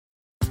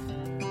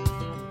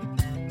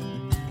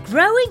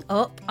Growing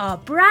Up, our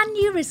brand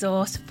new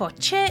resource for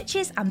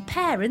churches and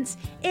parents,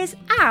 is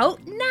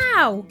out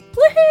now.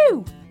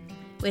 Woohoo!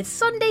 With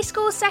Sunday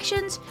school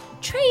sessions,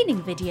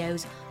 training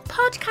videos,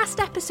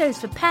 podcast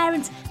episodes for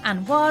parents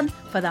and one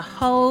for the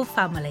whole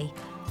family.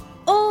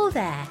 All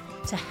there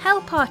to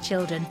help our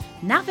children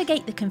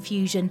navigate the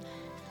confusion,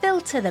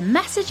 filter the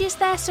messages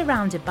they're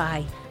surrounded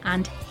by,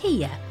 and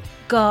hear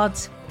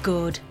God's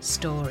good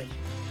story.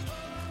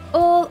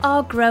 All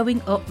our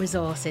Growing Up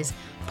resources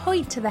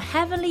point to the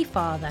Heavenly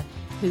Father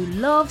who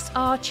loves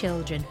our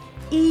children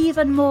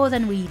even more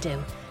than we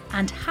do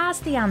and has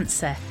the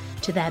answer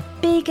to their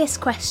biggest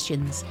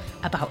questions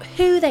about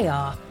who they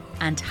are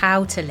and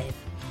how to live.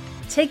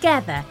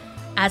 Together,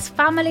 as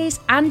families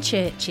and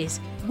churches,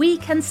 we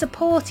can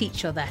support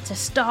each other to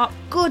start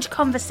good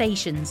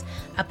conversations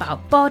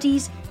about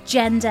bodies,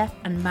 gender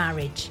and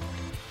marriage,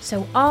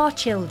 so our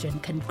children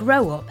can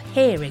grow up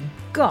hearing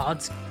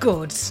God's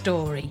good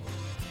story.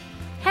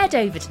 Head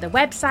over to the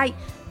website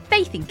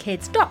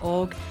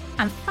faithinkids.org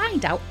and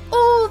find out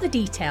all the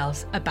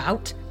details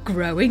about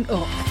Growing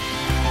Up.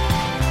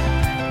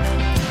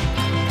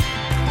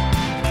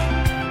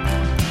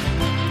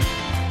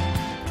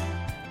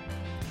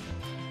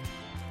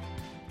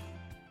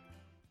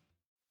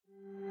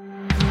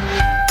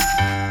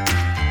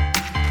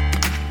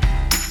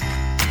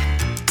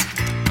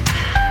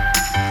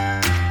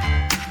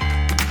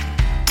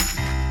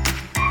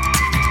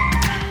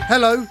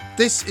 Hello,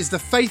 this is the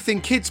Faith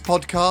in Kids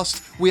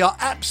podcast. We are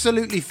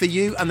absolutely for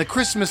you and the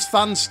Christmas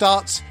fun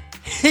starts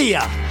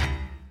here.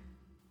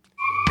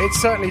 It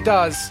certainly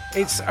does.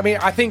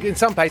 I think in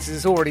some places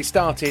it's already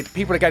started.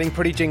 People are getting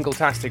pretty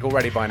jingle-tastic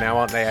already by now,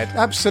 aren't they, Ed?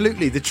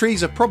 Absolutely. The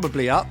trees are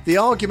probably up. The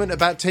argument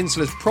about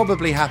tinsel has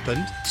probably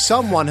happened.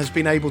 Someone has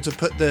been able to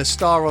put the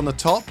star on the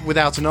top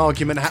without an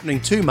argument happening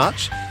too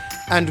much.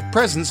 And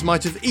presents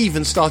might have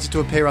even started to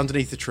appear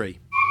underneath the tree.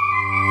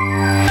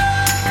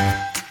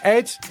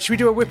 Ed, should we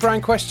do a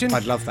whip-around question?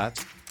 I'd love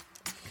that.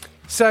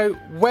 So,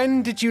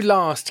 when did you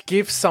last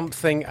give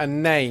something a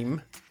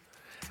name?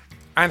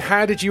 And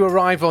how did you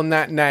arrive on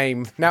that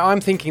name? Now, I'm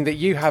thinking that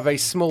you have a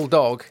small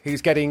dog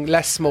who's getting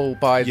less small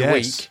by the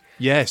week.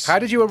 Yes. How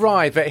did you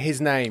arrive at his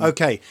name?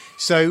 Okay,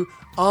 so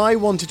I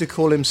wanted to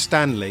call him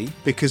Stanley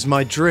because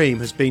my dream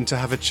has been to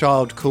have a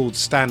child called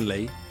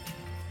Stanley.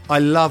 I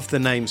love the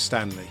name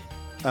Stanley.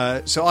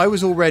 So I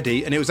was all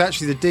ready, and it was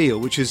actually the deal,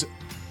 which is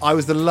I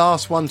was the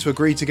last one to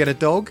agree to get a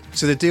dog.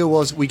 So the deal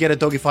was we get a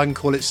dog if I can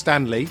call it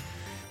Stanley.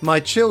 My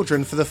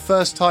children, for the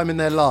first time in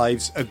their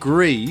lives,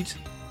 agreed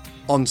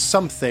on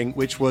something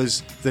which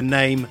was the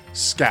name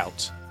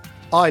Scout.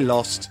 I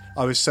lost.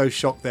 I was so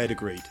shocked they'd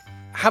agreed.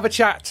 Have a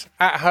chat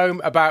at home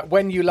about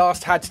when you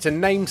last had to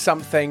name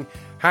something,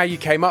 how you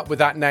came up with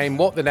that name,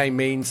 what the name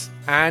means,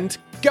 and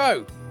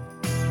go!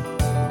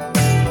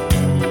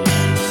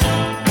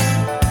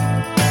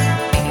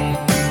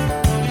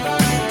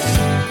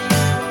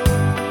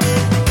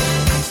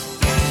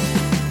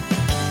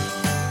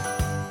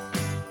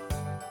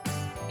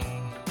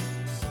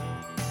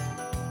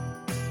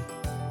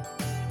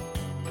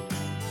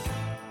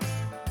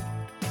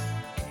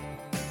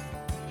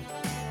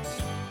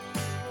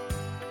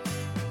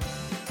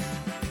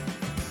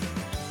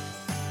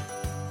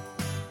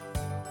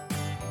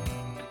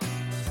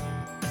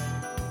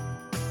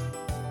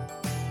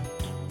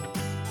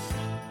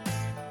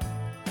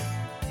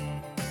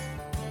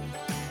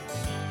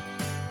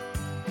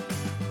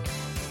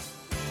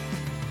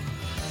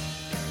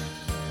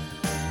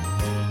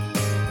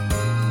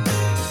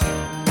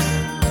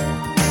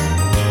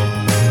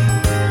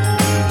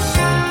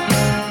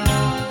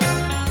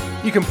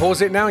 You can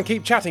pause it now and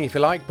keep chatting if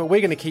you like, but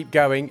we're going to keep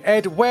going.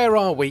 Ed, where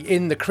are we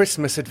in the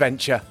Christmas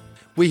adventure?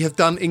 We have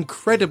done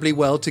incredibly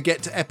well to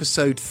get to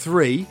episode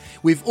 3.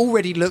 We've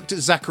already looked at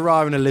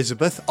Zachariah and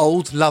Elizabeth,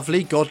 old,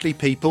 lovely, godly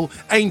people,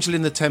 angel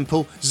in the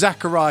temple,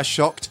 Zachariah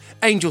shocked,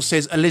 angel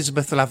says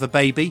Elizabeth will have a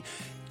baby.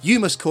 You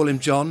must call him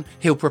John,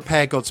 he'll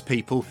prepare God's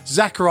people.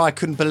 Zachariah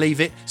couldn't believe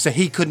it, so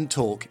he couldn't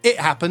talk. It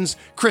happens,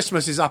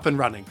 Christmas is up and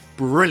running.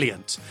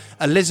 Brilliant.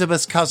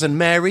 Elizabeth's cousin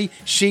Mary,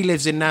 she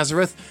lives in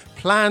Nazareth,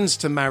 plans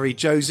to marry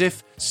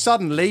Joseph.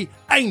 Suddenly,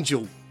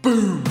 angel,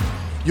 boom!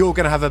 You're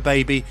going to have a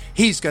baby,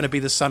 he's going to be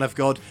the son of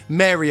God.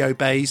 Mary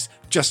obeys,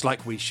 just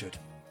like we should.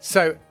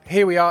 So,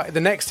 here we are, the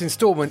next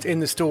instalment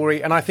in the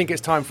story, and I think it's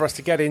time for us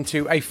to get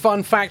into a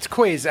fun fact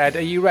quiz. Ed,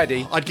 are you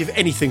ready? I'd give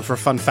anything for a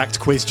fun fact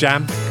quiz,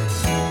 Jam.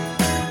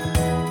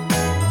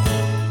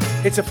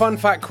 It's a fun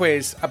fact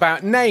quiz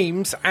about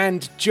names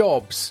and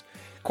jobs.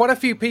 Quite a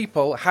few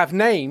people have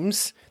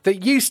names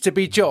that used to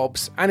be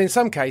jobs, and in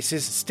some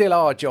cases still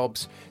are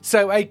jobs.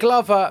 So a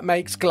glover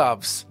makes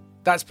gloves.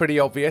 That's pretty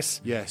obvious.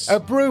 Yes. A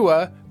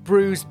brewer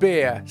brews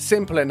beer.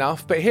 Simple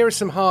enough, but here are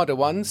some harder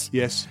ones.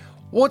 Yes.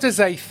 What does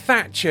a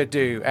thatcher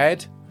do,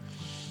 Ed?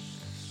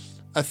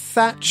 A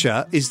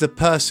thatcher is the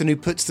person who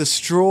puts the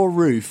straw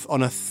roof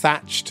on a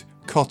thatched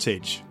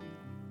cottage.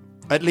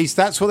 At least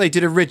that's what they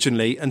did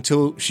originally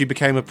until she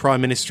became a Prime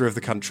Minister of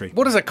the country.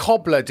 What does a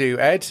cobbler do,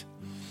 Ed?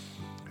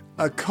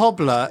 A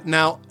cobbler...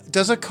 Now,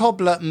 does a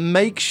cobbler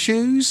make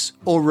shoes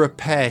or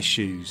repair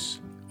shoes?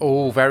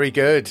 Oh, very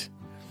good.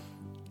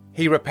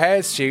 He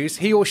repairs shoes.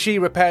 He or she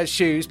repairs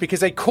shoes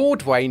because a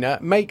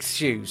cordwainer makes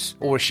shoes,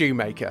 or a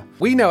shoemaker.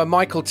 We know a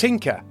Michael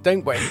Tinker,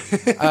 don't we?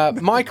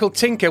 Michael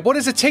Tinker. What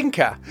is a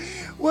tinker?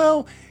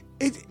 Well,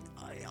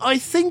 I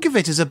think of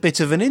it as a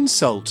bit of an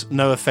insult,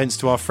 no offence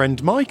to our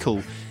friend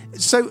Michael.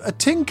 So a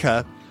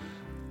tinker,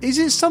 is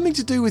it something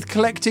to do with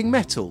collecting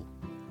metal?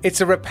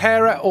 It's a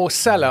repairer or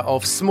seller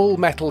of small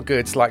metal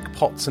goods like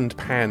pots and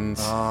pans.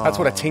 That's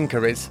what a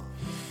tinker is.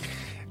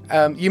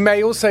 You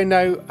may also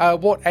know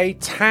what a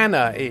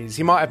tanner is.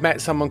 You might have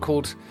met someone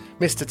called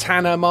Mr.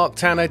 Tanner, Mark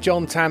Tanner,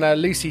 John Tanner,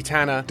 Lucy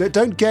Tanner.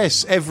 Don't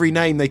guess every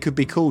name they could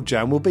be called,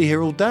 Jan. We'll be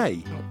here all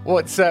day.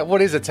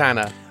 What is a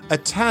tanner? A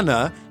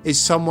tanner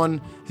is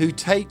someone who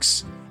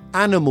takes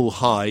animal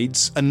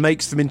hides and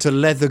makes them into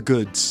leather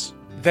goods.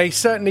 They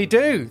certainly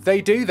do. They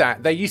do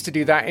that. They used to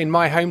do that in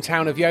my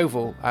hometown of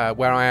Yeovil,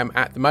 where I am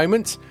at the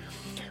moment.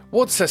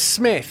 What's a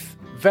smith?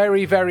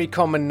 Very, very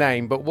common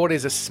name, but what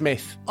is a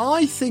smith?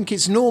 I think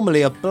it's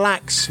normally a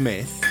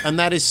blacksmith, and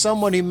that is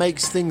someone who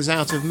makes things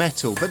out of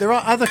metal. But there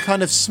are other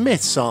kind of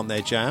smiths, aren't there,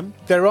 Jam?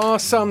 There are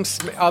some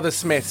other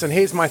smiths, and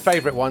here's my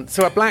favourite one.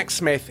 So a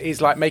blacksmith is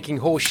like making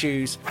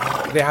horseshoes.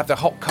 They have the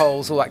hot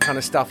coals, all that kind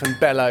of stuff, and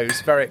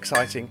bellows. Very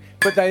exciting.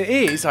 But there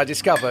is, I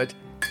discovered,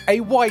 a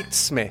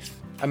whitesmith.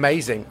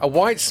 Amazing. A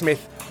whitesmith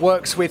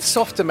works with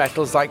softer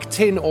metals like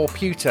tin or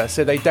pewter,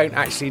 so they don't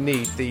actually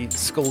need the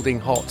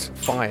scalding hot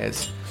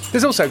fires.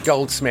 There's also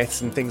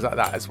goldsmiths and things like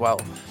that as well.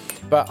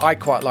 But I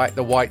quite like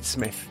the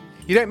whitesmith.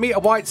 You don't meet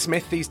a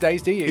whitesmith these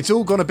days, do you? It's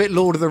all gone a bit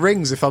Lord of the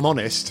Rings, if I'm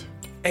honest.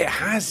 It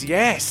has,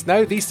 yes.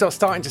 No, these are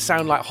starting to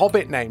sound like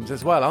Hobbit names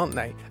as well, aren't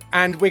they?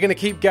 And we're going to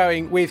keep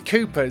going with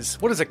coopers.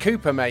 What does a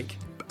cooper make?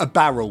 A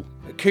barrel.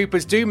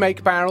 Coopers do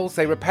make barrels,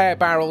 they repair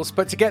barrels,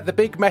 but to get the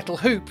big metal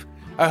hoop,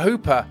 a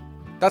hooper,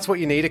 that's what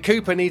you need. A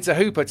cooper needs a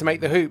hooper to make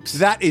the hoops.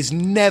 That is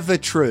never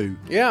true.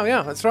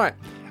 Yeah, that's right.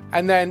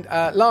 And then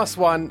last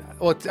one,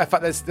 or in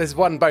fact, there's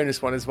one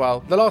bonus one as well.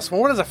 The last one,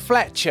 what does a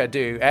fletcher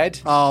do, Ed?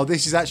 Oh,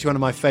 this is actually one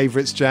of my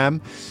favourites,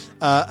 Jam.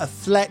 A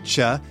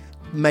fletcher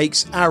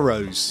makes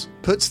arrows,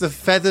 puts the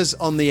feathers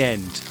on the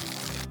end.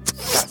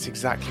 That's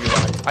exactly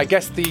right. I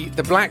guess the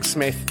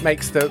blacksmith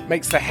makes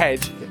the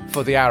head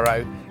for the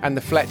arrow, and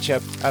the fletcher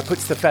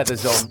puts the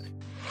feathers on.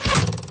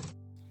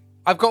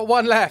 I've got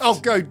one left. Oh,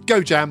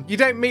 go, Jam. You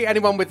don't meet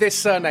anyone with this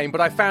surname,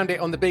 but I found it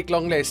on the big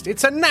long list.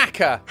 It's a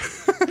knacker.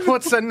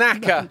 What's a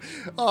knacker?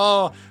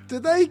 Oh, do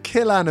they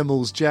kill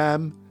animals,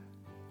 Jam?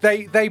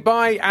 They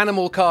buy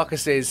animal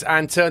carcasses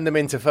and turn them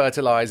into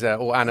fertiliser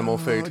or animal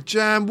food.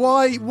 Jam,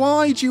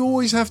 why do you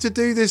always have to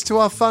do this to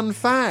our fun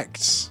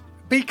facts?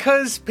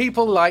 Because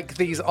people like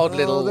these odd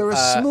little, there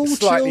are small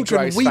slightly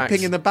children gross weeping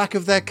facts. in the back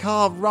of their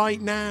car right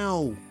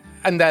now.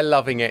 And they're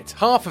loving it.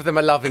 Half of them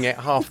are loving it,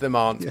 half of them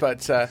aren't.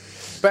 Yeah.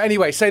 But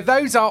anyway, so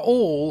those are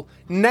all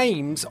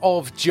names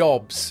of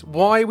jobs.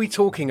 Why are we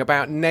talking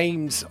about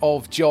names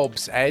of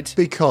jobs, Ed?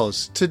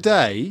 Because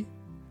today,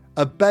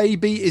 a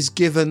baby is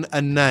given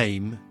a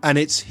name and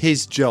it's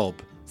his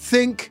job.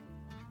 Think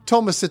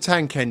Thomas the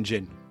Tank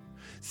Engine.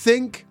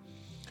 Think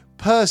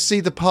Percy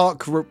the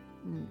Park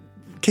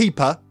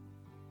Keeper.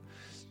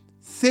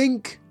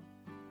 Think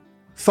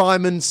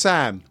Fireman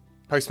Sam.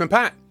 Postman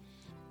Pat.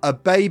 A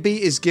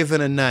baby is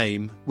given a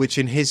name, which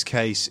in his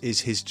case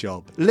is his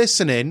job.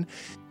 Listen in.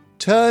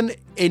 Turn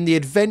in the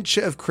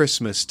adventure of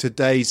Christmas to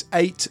days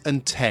 8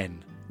 and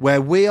 10, where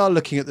we are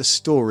looking at the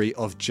story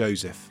of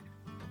Joseph.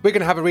 We're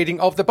going to have a reading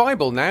of the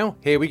Bible now.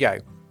 Here we go.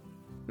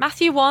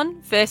 Matthew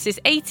 1, verses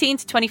 18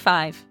 to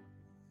 25.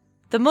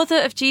 The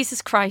mother of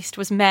Jesus Christ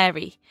was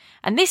Mary,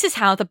 and this is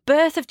how the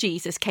birth of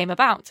Jesus came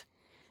about.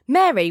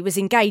 Mary was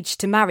engaged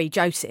to marry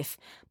Joseph,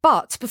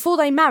 but before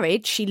they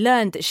married, she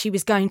learned that she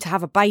was going to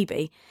have a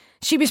baby.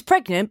 She was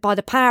pregnant by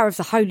the power of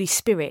the Holy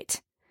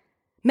Spirit.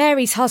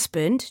 Mary's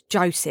husband,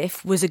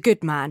 Joseph, was a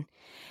good man.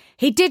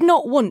 He did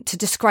not want to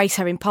disgrace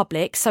her in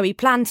public, so he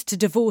planned to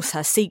divorce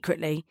her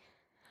secretly.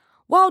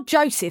 While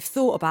Joseph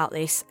thought about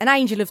this, an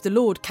angel of the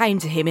Lord came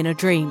to him in a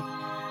dream.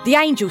 The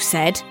angel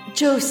said,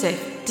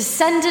 Joseph,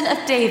 descendant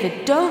of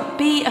David, don't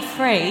be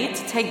afraid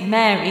to take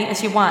Mary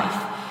as your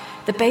wife.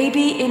 The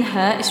baby in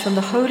her is from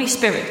the Holy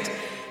Spirit.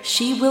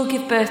 She will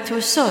give birth to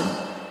a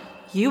son.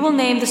 You will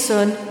name the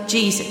son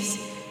Jesus.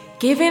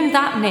 Give him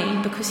that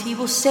name because he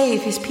will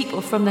save his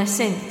people from their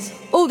sins.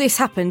 All this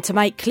happened to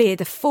make clear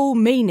the full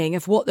meaning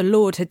of what the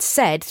Lord had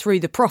said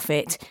through the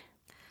prophet.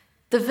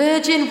 The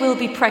virgin will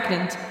be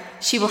pregnant.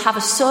 She will have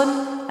a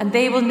son, and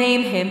they will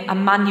name him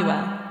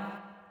Emmanuel.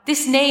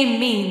 This name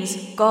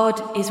means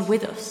God is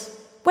with us.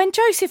 When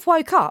Joseph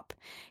woke up,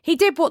 he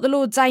did what the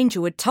Lord's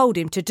angel had told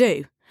him to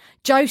do.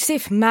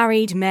 Joseph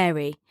married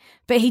Mary,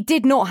 but he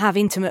did not have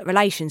intimate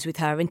relations with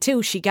her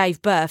until she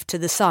gave birth to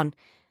the son.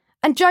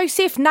 And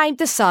Joseph named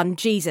the son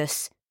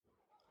Jesus.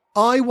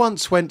 I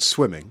once went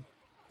swimming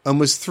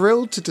and was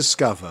thrilled to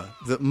discover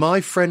that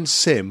my friend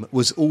Sim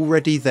was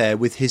already there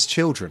with his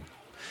children.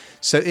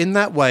 So in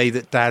that way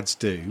that dads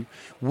do,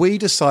 we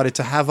decided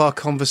to have our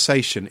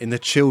conversation in the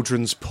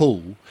children's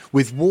pool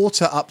with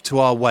water up to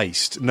our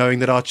waist, knowing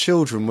that our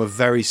children were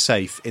very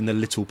safe in the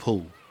little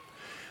pool.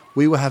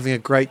 We were having a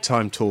great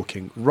time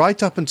talking,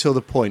 right up until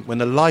the point when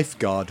the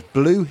lifeguard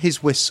blew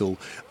his whistle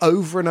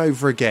over and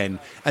over again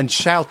and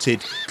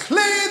shouted,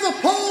 "Clear the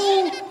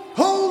pool!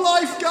 Pool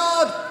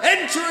lifeguard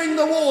entering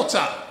the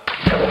water!"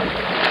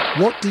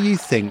 What do you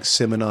think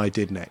Sim and I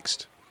did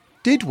next?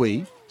 Did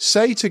we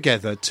say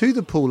together to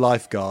the pool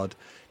lifeguard,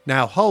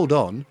 "Now hold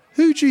on,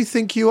 who do you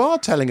think you are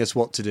telling us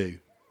what to do?"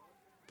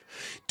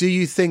 Do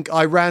you think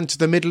I ran to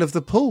the middle of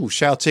the pool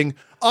shouting,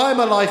 "I'm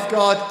a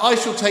lifeguard, I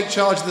shall take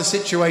charge of the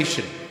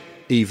situation,"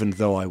 even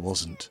though I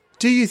wasn't?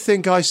 Do you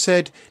think I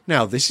said,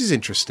 "Now this is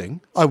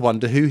interesting, I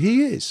wonder who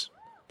he is"?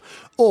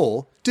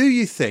 Or do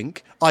you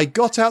think I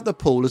got out the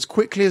pool as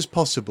quickly as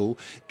possible,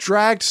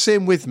 dragged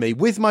Sim with me,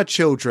 with my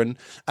children,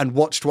 and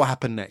watched what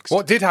happened next?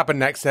 What did happen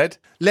next, Ed?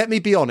 Let me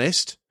be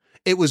honest,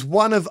 it was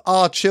one of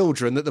our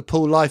children that the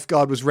pool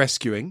lifeguard was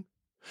rescuing.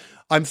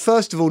 I'm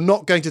first of all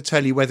not going to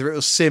tell you whether it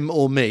was Sim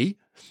or me,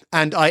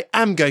 and I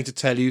am going to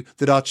tell you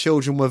that our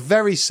children were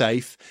very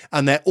safe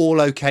and they're all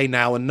okay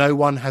now and no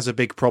one has a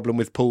big problem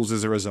with pools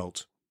as a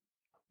result.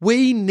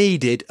 We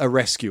needed a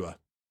rescuer.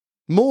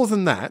 More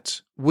than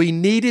that, we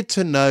needed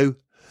to know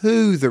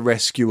who the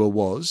rescuer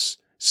was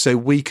so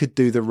we could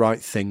do the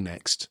right thing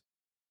next.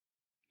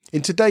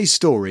 In today's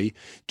story,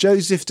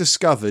 Joseph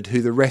discovered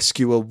who the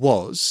rescuer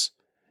was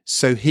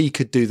so he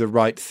could do the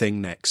right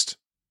thing next.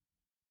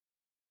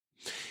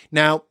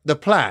 Now, the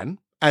plan,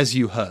 as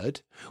you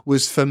heard,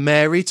 was for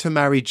Mary to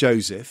marry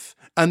Joseph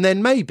and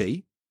then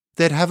maybe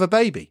they'd have a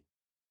baby.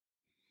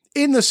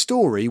 In the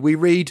story, we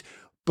read,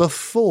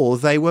 before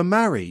they were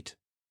married,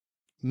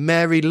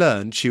 Mary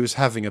learned she was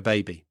having a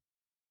baby.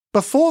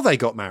 Before they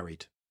got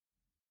married.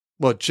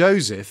 Well,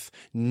 Joseph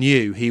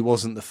knew he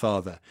wasn't the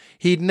father.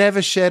 He'd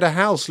never shared a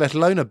house, let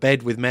alone a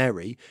bed with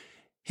Mary.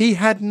 He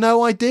had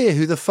no idea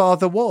who the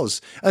father was,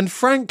 and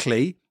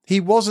frankly, he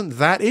wasn't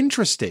that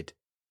interested.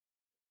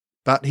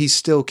 But he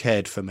still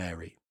cared for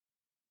Mary.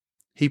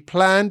 He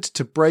planned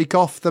to break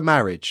off the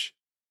marriage.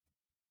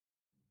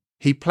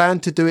 He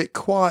planned to do it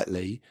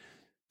quietly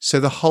so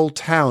the whole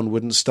town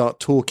wouldn't start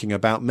talking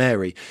about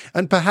Mary,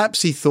 and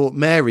perhaps he thought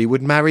Mary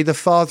would marry the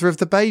father of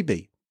the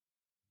baby.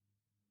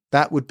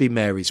 That would be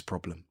Mary's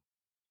problem.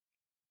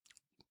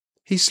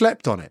 He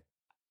slept on it.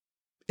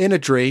 In a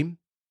dream.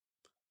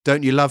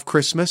 Don't you love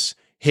Christmas?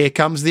 Here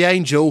comes the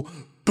angel.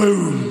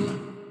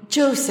 Boom!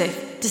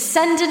 Joseph,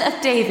 descendant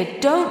of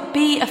David, don't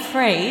be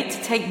afraid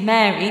to take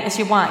Mary as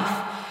your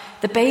wife.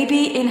 The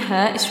baby in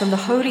her is from the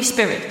Holy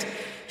Spirit.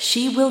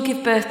 She will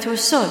give birth to a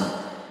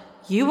son.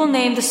 You will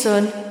name the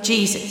son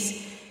Jesus.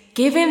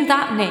 Give him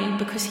that name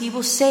because he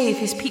will save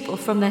his people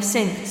from their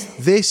sins.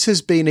 This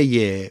has been a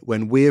year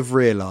when we have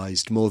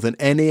realised more than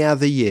any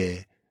other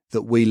year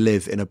that we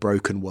live in a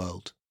broken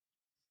world.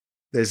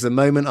 There's the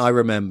moment I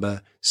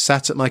remember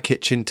sat at my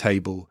kitchen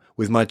table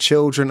with my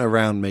children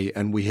around me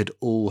and we had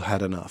all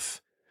had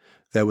enough.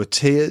 There were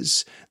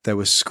tears, there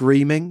was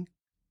screaming.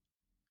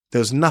 There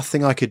was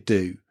nothing I could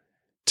do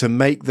to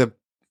make the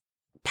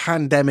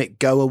pandemic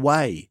go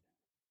away,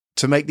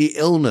 to make the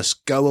illness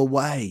go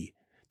away,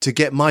 to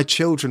get my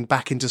children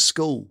back into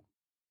school.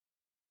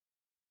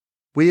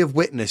 We have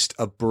witnessed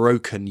a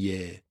broken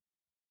year.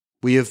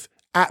 We have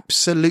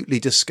absolutely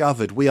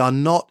discovered we are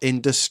not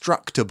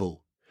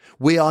indestructible.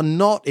 We are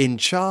not in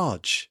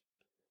charge.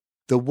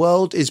 The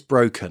world is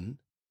broken,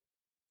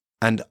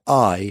 and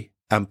I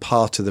am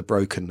part of the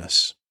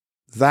brokenness.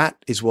 That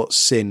is what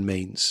sin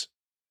means.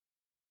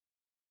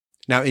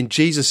 Now, in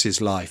Jesus'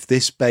 life,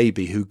 this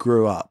baby who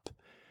grew up,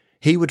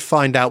 he would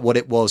find out what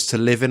it was to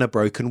live in a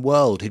broken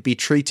world. He'd be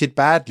treated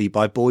badly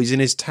by boys in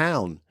his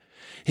town.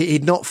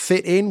 He'd not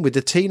fit in with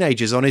the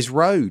teenagers on his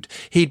road.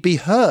 He'd be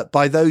hurt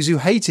by those who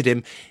hated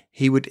him.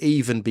 He would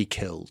even be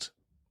killed.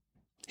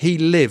 He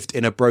lived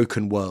in a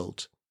broken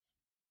world.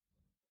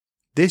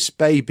 This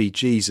baby,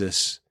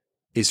 Jesus,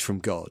 is from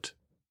God.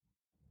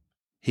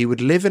 He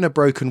would live in a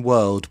broken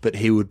world, but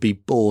he would be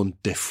born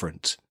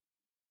different.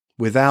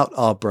 Without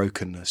our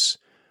brokenness,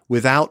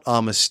 without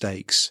our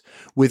mistakes,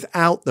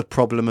 without the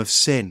problem of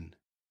sin.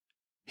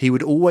 He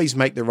would always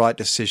make the right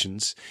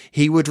decisions.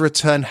 He would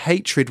return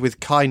hatred with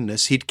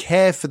kindness. He'd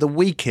care for the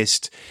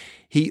weakest.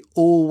 He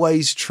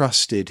always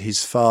trusted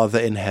his Father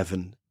in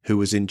heaven, who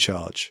was in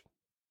charge.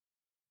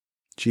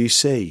 Do you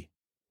see?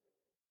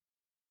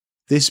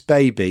 This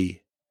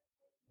baby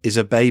is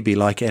a baby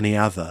like any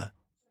other,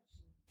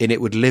 and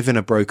it would live in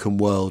a broken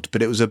world,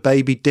 but it was a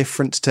baby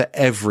different to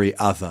every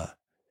other.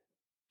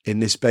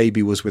 And this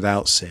baby was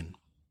without sin.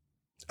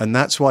 And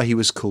that's why he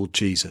was called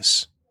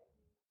Jesus.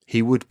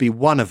 He would be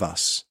one of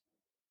us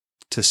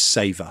to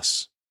save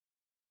us.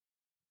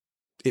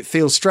 It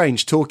feels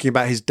strange talking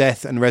about his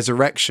death and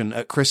resurrection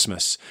at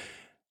Christmas,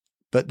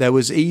 but there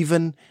was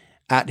even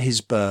at his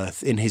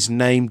birth, in his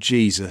name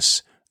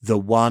Jesus, the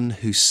one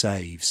who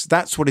saves.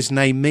 That's what his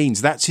name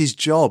means. That's his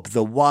job,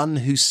 the one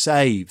who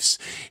saves.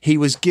 He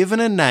was given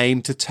a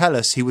name to tell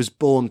us he was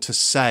born to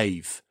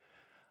save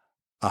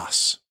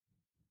us.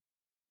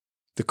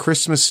 The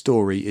Christmas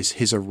story is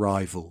his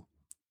arrival.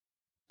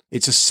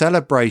 It's a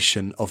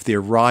celebration of the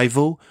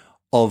arrival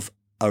of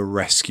a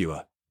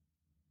rescuer.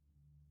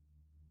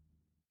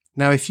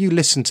 Now, if you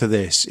listen to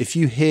this, if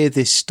you hear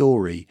this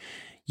story,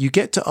 you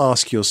get to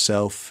ask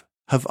yourself,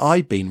 have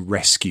I been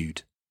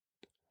rescued?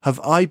 Have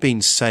I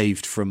been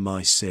saved from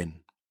my sin?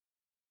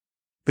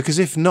 Because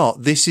if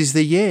not, this is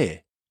the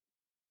year.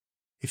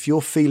 If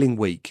you're feeling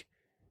weak,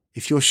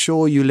 if you're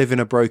sure you live in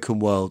a broken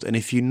world, and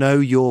if you know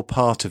you're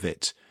part of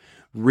it,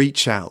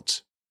 reach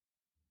out.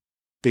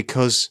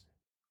 Because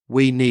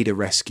we need a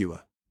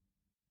rescuer.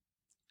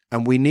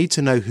 And we need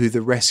to know who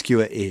the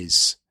rescuer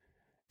is.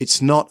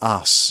 It's not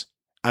us.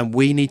 And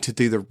we need to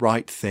do the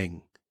right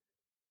thing,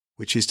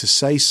 which is to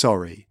say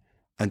sorry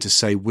and to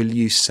say, will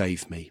you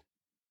save me?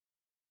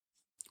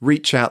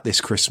 Reach out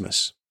this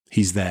Christmas.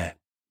 He's there.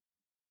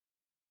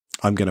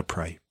 I'm going to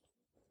pray.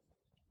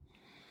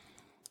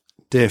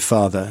 Dear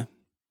Father,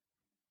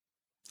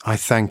 I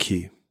thank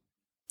you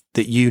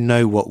that you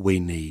know what we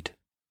need.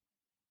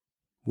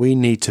 We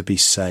need to be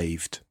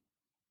saved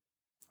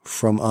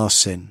from our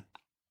sin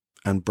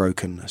and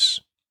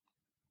brokenness.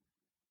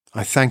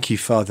 I thank you,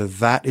 Father,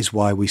 that is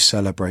why we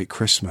celebrate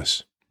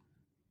Christmas,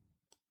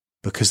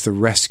 because the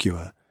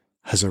rescuer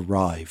has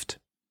arrived.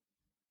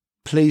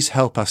 Please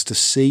help us to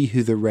see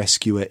who the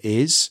rescuer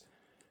is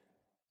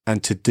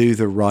and to do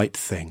the right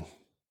thing,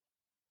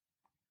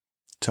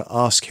 to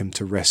ask him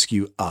to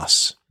rescue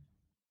us.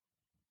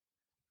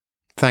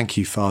 Thank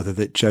you, Father,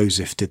 that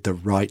Joseph did the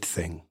right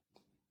thing,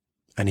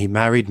 and he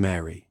married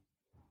Mary,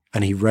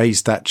 and he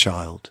raised that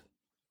child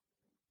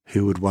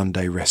who would one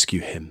day rescue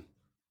him.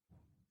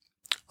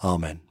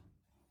 Amen.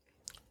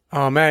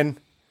 Amen.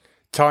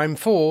 Time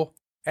for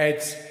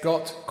Ed's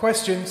Got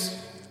Questions.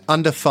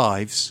 Under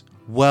fives,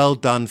 well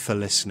done for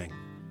listening.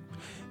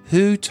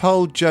 Who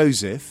told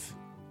Joseph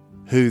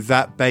who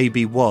that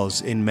baby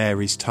was in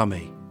Mary's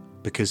tummy?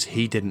 Because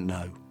he didn't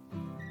know.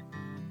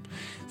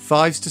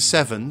 5s to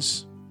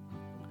 7s,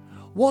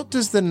 what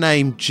does the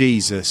name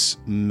Jesus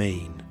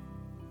mean?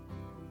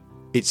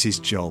 It's his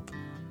job.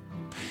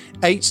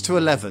 8s to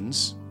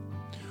 11s,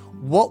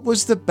 what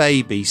was the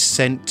baby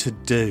sent to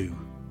do?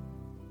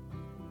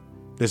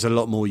 There's a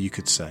lot more you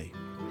could say.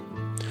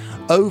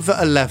 Over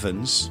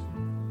 11s,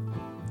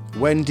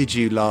 when did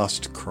you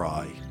last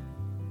cry?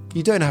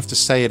 You don't have to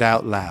say it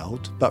out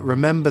loud, but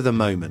remember the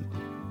moment.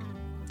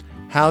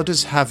 How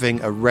does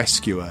having a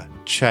rescuer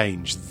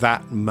change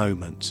that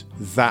moment,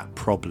 that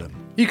problem?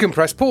 You can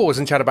press pause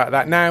and chat about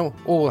that now,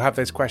 or we'll have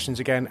those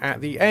questions again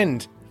at the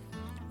end.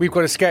 We've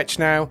got a sketch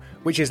now,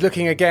 which is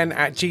looking again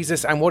at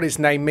Jesus and what his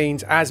name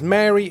means as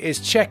Mary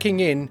is checking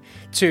in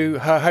to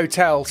her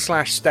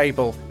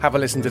hotel/stable. Have a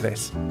listen to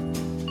this.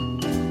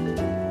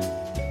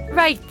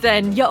 Right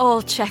then, you're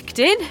all checked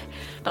in,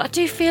 but I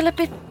do feel a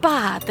bit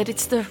bad that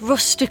it's the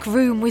rustic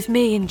room with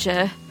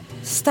manger.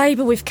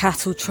 Stable with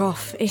cattle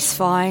trough, it's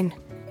fine.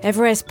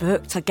 Everywhere's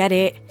booked, I get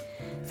it.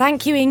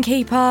 Thank you,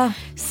 innkeeper.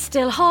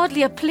 Still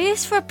hardly a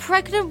place for a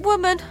pregnant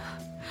woman.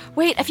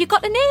 Wait, have you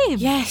got a name?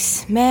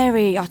 Yes,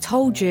 Mary, I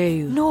told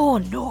you. No,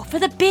 for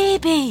the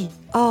baby.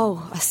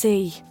 Oh, I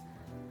see.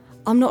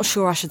 I'm not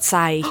sure I should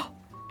say.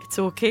 It's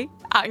okay,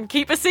 I can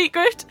keep a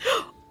secret.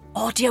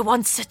 Or do you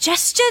want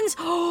suggestions?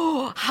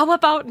 How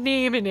about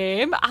naming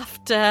him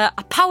after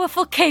a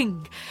powerful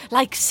king,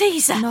 like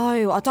Caesar?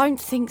 No, I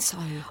don't think so.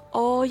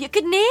 Or you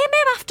could name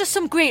him after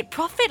some great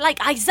prophet,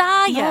 like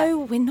Isaiah.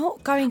 No, we're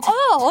not going to...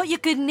 Or you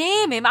could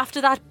name him after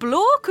that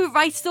bloke who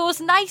writes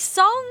those nice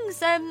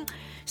songs,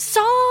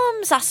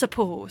 Psalms, I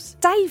suppose.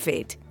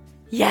 David?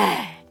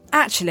 Yeah.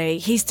 Actually,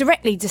 he's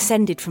directly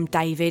descended from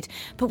David,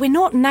 but we're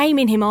not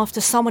naming him after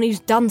someone who's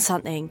done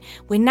something.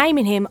 We're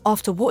naming him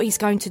after what he's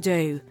going to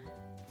do.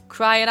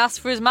 Cry and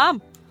ask for his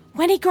mum.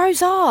 When he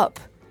grows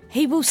up,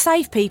 he will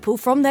save people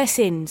from their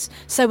sins.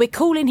 So we're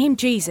calling him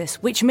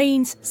Jesus, which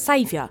means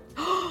saviour.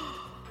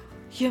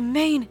 You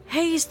mean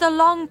he's the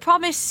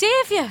long-promised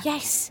saviour?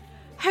 Yes.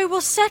 Who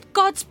will set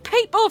God's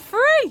people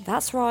free?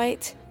 That's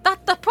right.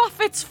 That the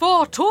prophets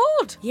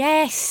foretold?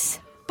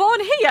 Yes. Born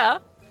here?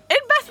 In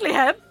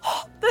Bethlehem?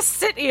 The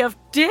city of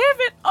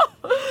David?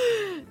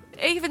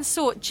 Even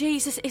so,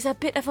 Jesus is a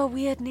bit of a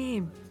weird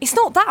name. It's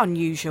not that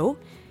unusual.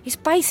 It's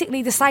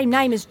basically the same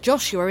name as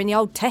Joshua in the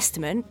Old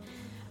Testament.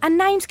 And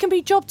names can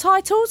be job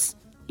titles,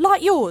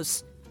 like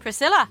yours.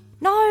 Priscilla?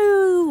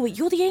 No,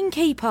 you're the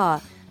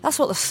innkeeper. That's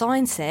what the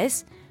sign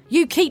says.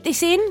 You keep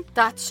this in?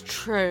 That's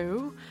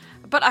true.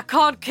 But I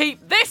can't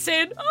keep this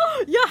in.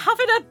 You're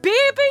having a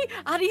baby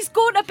and he's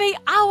going to be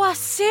our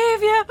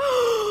saviour.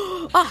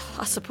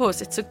 I suppose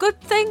it's a good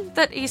thing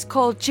that he's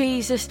called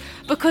Jesus,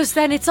 because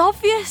then it's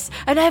obvious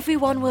and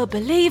everyone will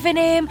believe in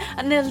him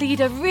and they'll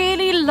lead a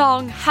really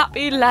long,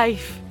 happy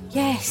life.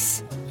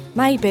 Yes,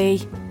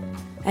 maybe.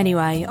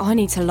 Anyway, I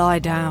need to lie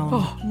down.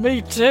 Oh,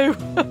 me too.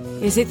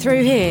 Is it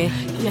through here?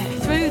 Yeah,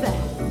 through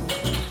there.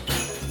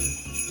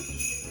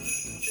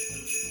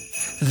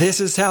 This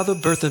is how the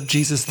birth of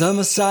Jesus the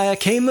Messiah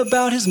came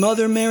about. His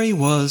mother Mary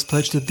was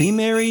pledged to be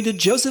married to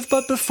Joseph,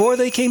 but before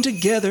they came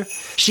together,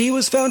 she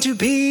was found to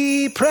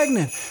be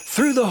pregnant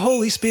through the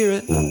Holy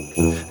Spirit.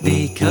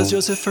 Because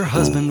Joseph, her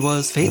husband,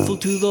 was faithful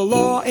to the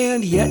law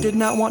and yet did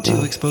not want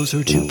to expose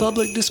her to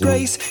public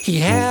disgrace, he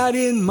had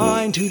in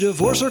mind to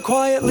divorce her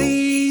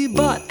quietly.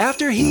 But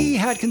after he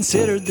had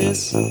considered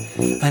this,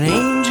 an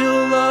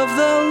angel of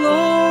the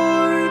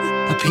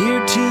Lord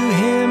appeared to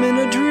him in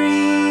a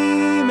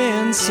dream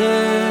and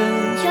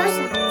said,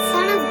 Joseph,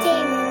 son of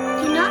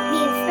David, do not be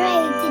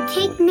afraid to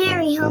take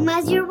Mary home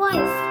as your wife,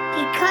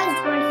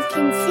 because what is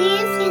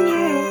conceived in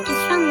her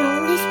is from the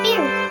Holy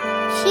Spirit.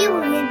 She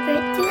will give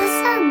birth to a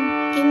son,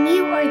 and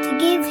you are to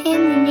give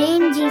him the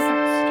name Jesus,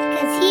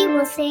 because he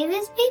will save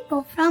his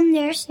people from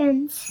their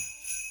sins.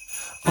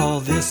 All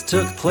this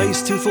took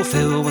place to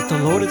fulfill what the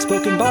Lord had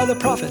spoken by the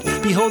prophet.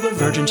 Behold, the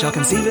virgin shall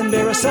conceive and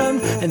bear a son,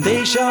 and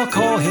they shall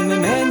call him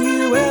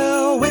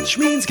Emmanuel, which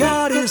means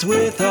God is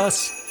with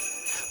us.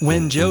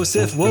 When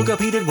Joseph woke up,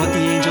 he did what the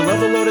angel of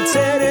the Lord had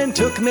said and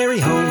took Mary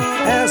home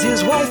as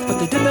his wife. But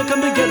they did not come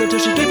together till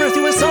she gave birth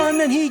to a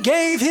son, and he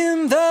gave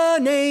him the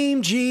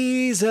name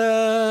Jesus.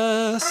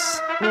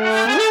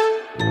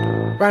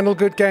 Randall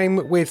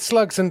Goodgame with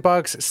Slugs and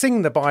Bugs,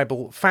 Sing the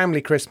Bible, Family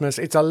Christmas.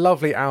 It's a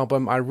lovely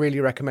album. I really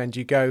recommend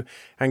you go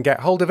and get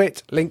hold of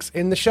it. Links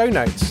in the show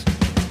notes.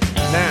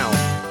 Now,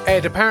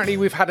 Ed, apparently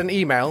we've had an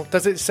email.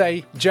 Does it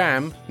say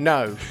jam?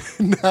 No.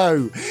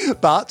 No,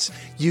 but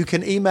you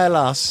can email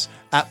us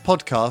at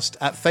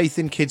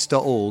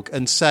podcast@faithinkids.org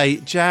and say,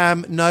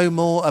 Jam, no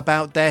more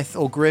about death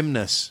or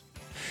grimness.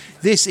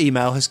 This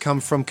email has come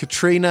from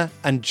Katrina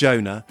and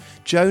Jonah.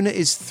 Jonah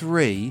is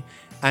 3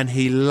 and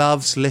he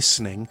loves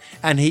listening,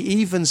 and he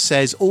even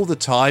says all the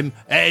time,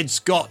 Ed's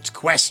got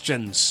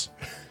questions.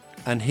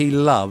 And he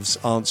loves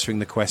answering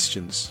the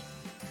questions.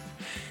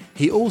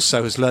 He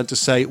also has learnt to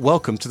say,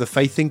 welcome to the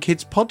Faith in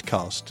Kids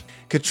podcast.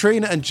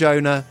 Katrina and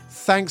Jonah,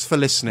 thanks for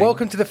listening.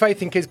 Welcome to the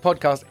Faith in Kids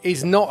podcast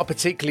is not a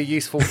particularly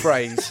useful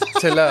phrase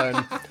to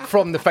learn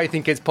from the Faith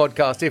in Kids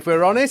podcast. If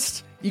we're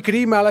honest, you could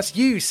email us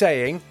you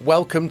saying,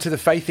 welcome to the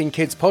Faith in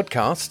Kids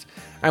podcast,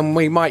 and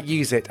we might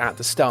use it at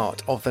the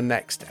start of the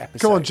next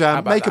episode. Come on,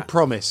 Jam, make a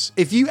promise.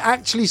 If you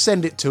actually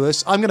send it to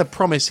us, I'm going to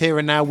promise here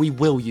and now we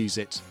will use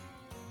it.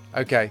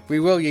 Okay, we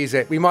will use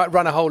it. We might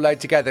run a whole load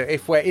together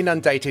if we're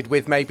inundated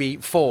with maybe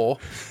 4.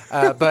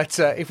 But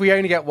if we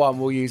only get 1,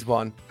 we'll use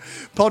 1.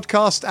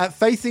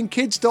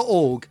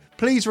 Podcast@faithinkids.org.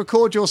 Please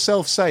record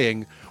yourself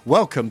saying,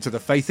 welcome to the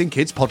Faith in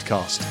Kids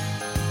podcast.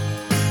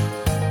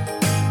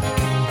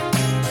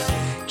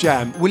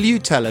 Jam, will you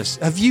tell us,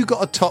 have you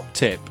got a top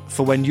tip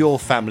for when your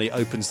family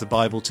opens the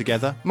Bible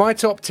together? My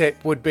top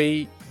tip would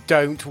be,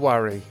 don't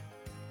worry.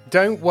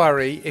 Don't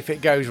worry if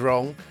it goes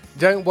wrong.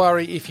 Don't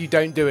worry if you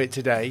don't do it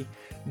today.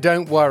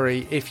 Don't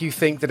worry if you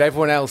think that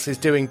everyone else is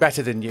doing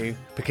better than you,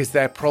 because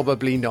they're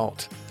probably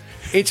not.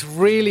 It's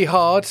really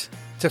hard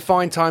to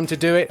find time to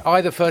do it,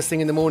 either first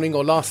thing in the morning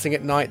or last thing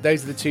at night.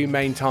 Those are the 2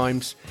 main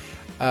times.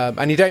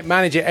 And you don't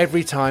manage it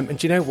every time. And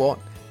do you know what?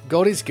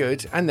 God is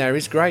good and there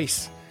is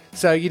grace.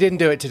 So you didn't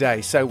do it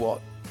today, so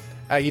what?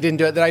 You didn't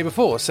do it the day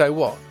before, so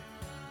what?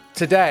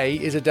 Today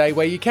is a day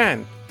where you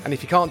can. And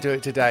if you can't do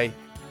it today,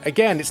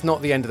 again, it's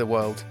not the end of the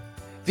world.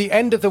 The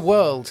end of the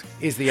world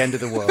is the end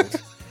of the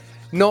world.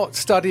 Not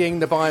studying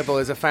the Bible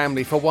as a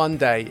family for one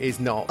day is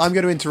not. I'm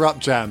going to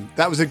interrupt, Jam.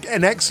 That was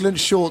an excellent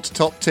short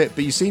top tip,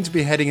 but you seem to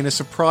be heading in a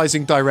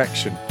surprising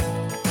direction.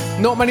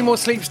 Not many more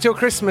sleeps till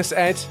Christmas,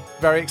 Ed.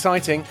 Very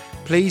exciting.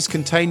 Please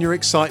contain your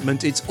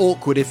excitement. It's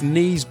awkward if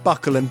knees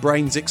buckle and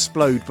brains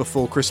explode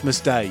before Christmas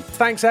Day.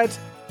 Thanks, Ed.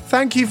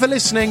 Thank you for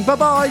listening.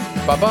 Bye-bye.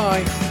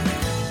 Bye-bye.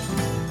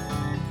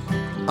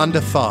 Under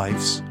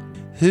 5s,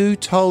 who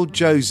told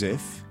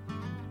Joseph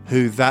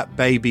who that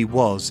baby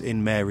was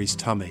in Mary's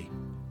tummy?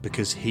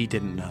 Because he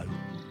didn't know.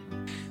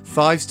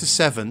 5s to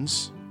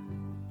 7s,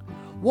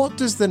 what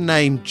does the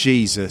name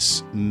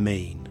Jesus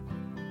mean?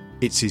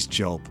 It's his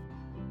job.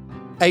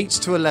 8s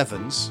to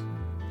 11s,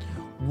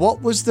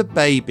 what was the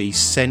baby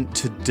sent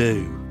to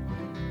do?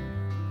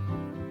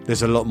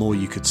 There's a lot more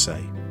you could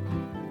say.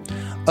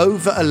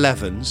 Over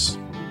 11s,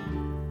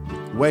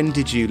 when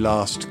did you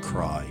last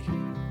cry?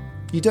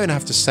 You don't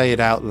have to say it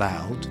out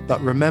loud,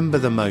 but remember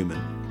the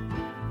moment.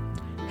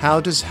 How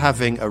does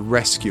having a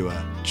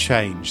rescuer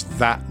change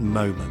that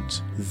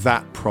moment,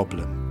 that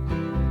problem?